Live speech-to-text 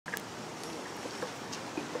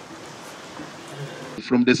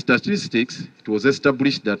from the statistics, it was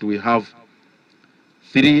established that we have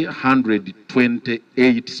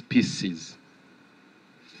 328 species.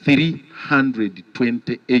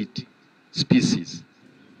 328 species.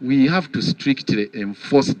 We have to strictly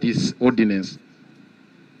enforce this ordinance.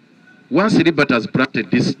 Once Liberty has planted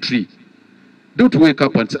this tree, don't wake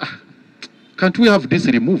up and say, can't we have this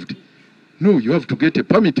removed? No, you have to get a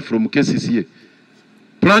permit from KCCA.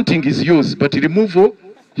 Planting is yours, but removal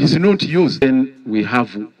is not yours. Then we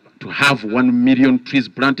have to have 1 million trees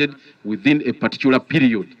planted within a particular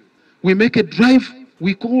period. We make a drive,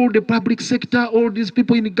 we call the public sector, all these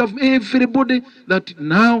people in the government, everybody, that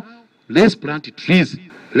now let's plant trees.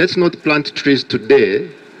 Let's not plant trees today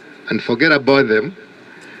and forget about them,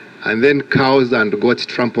 and then cows and goats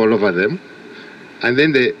trample all over them, and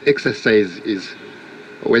then the exercise is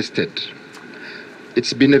wasted.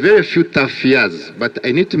 It's been a very few tough years, but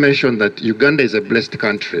I need to mention that Uganda is a blessed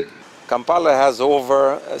country. Kampala has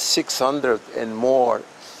over 600 and more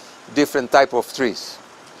different types of trees,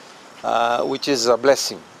 which is a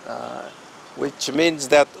blessing, which means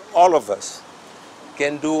that all of us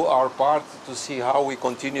can do our part to see how we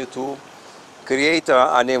continue to create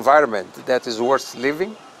an environment that is worth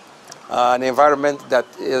living, an environment that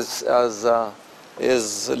is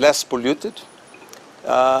less polluted,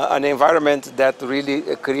 an environment that really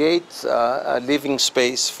creates a living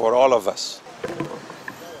space for all of us.